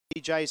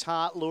CJ's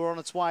Heart, lure on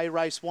its way,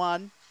 race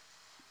 1.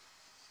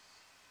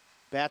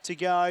 About to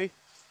go.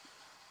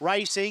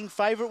 Racing,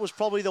 favourite was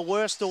probably the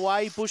worst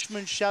away.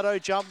 Bushman's Shadow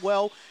jumped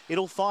well.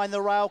 It'll find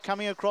the rail.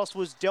 Coming across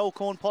was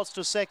Delcorn Potts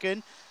to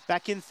second.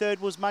 Back in third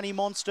was Money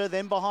Monster.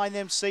 Then behind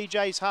them,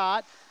 CJ's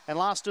Heart. And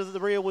last of the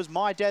rear was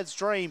My Dad's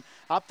Dream.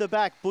 Up the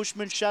back,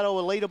 Bushman's Shadow,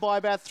 a leader by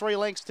about 3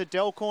 lengths to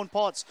Delcorn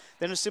Potts.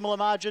 Then a similar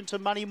margin to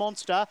Money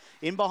Monster.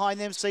 In behind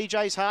them,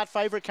 CJ's Heart.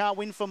 Favourite Can't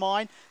Win for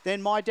Mine.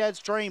 Then My Dad's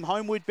Dream.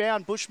 Homeward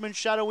Bound. Bushman's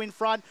Shadow in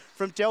front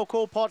from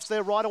Delcorn Potts.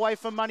 They're right away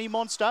from Money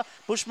Monster.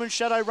 Bushman's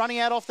Shadow running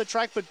out off the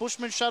track, but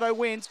Bushman's Shadow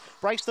wins.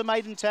 Breaks the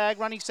maiden tag.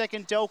 Running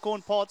second,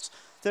 Delcorn Potts.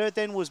 Third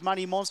then was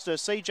Money Monster.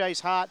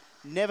 CJ's Heart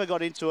never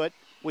got into it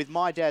with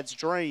My Dad's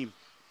Dream.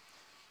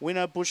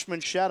 Winner,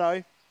 Bushman's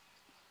Shadow.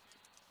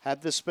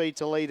 Had the speed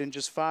to lead and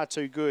just far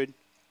too good.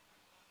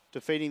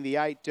 Defeating the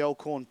 8,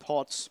 Delcorn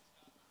Potts.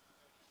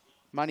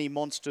 Money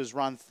Monsters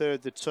run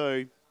third, the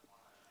 2.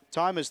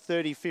 Time is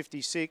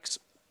 30.56.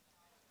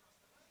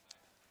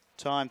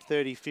 Time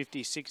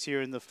 30.56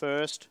 here in the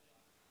first.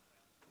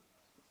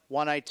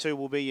 182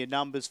 will be your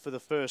numbers for the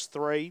first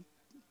 3.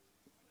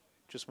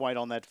 Just wait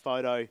on that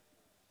photo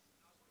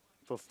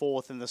for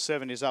 4th, and the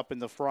 7 is up in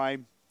the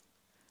frame.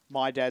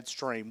 My Dad's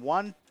Dream.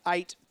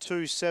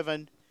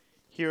 1-8-2-7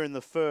 here in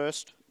the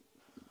first.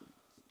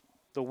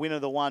 The winner,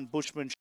 the 1, Bushman